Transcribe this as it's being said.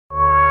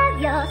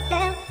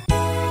yourself.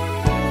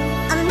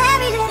 A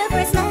merry little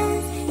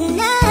Christmas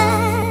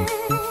night.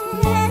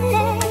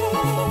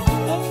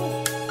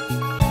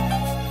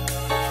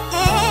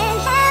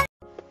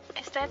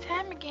 It's that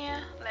time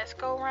again. Let's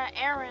go run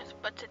errands.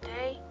 But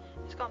today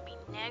it's gonna be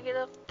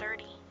negative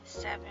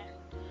 37.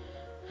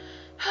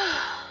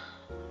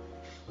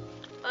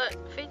 But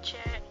fit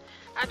chat,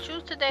 I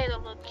choose today to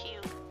look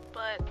cute.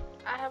 But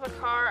I have a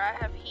car, I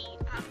have heat,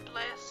 I'm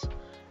blessed.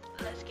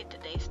 Let's get the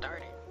day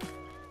started.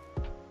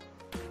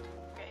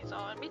 Okay, so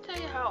let me tell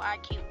you how I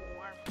keep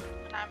warm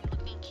when I'm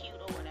looking cute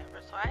or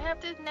whatever. So I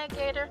have this neck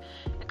gaiter.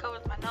 It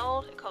covers my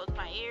nose, it covers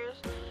my ears,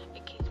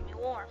 it keeps me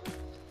warm.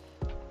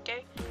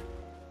 Okay.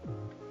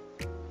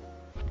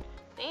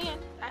 Then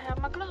I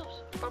have my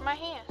gloves for my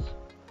hands.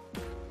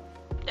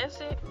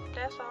 That's it.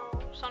 That's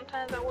all.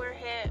 Sometimes I wear a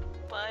hat,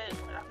 but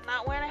when I'm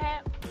not wearing a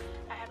hat,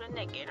 I have the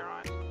neck gaiter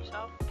on.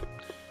 So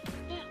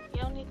yeah,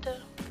 you don't need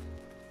to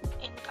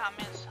in the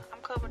comments. I'm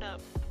covered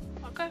up.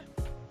 Okay.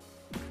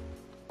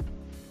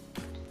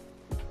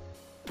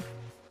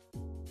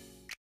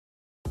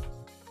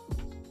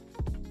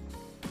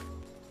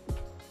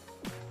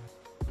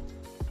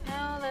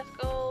 Now let's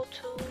go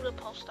to the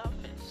post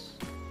office.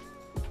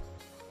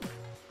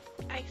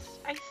 Ice,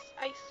 ice,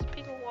 ice,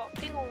 ping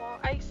wall,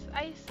 ice,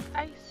 ice,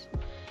 ice.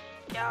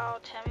 Y'all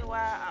tell me why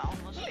I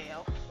almost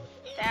fell.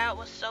 That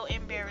was so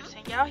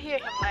embarrassing. Y'all hear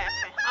him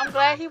laughing. I'm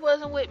glad he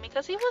wasn't with me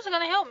because he wasn't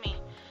gonna help me.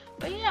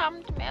 But yeah,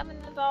 I'm mailing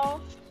it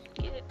off.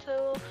 Get it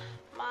to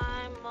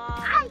my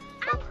mom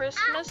for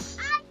Christmas.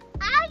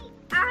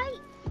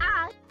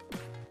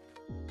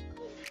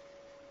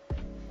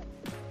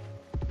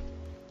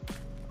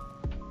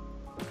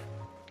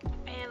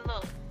 And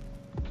look,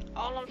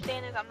 all I'm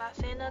saying is I'm not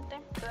saying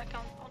nothing because I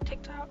come on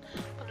TikTok.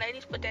 But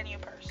ladies, put that in your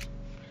purse.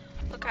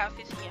 Look how it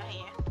fits in your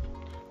hand.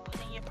 Put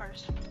it in your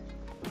purse.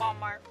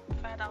 Walmart,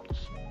 $5.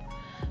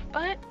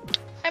 But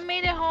I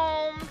made it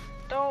home.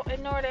 Don't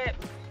ignore that.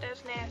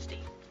 That's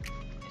nasty.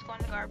 It's going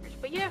in the garbage.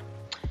 But yeah,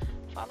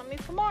 follow me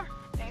for more.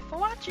 Thanks for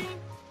watching.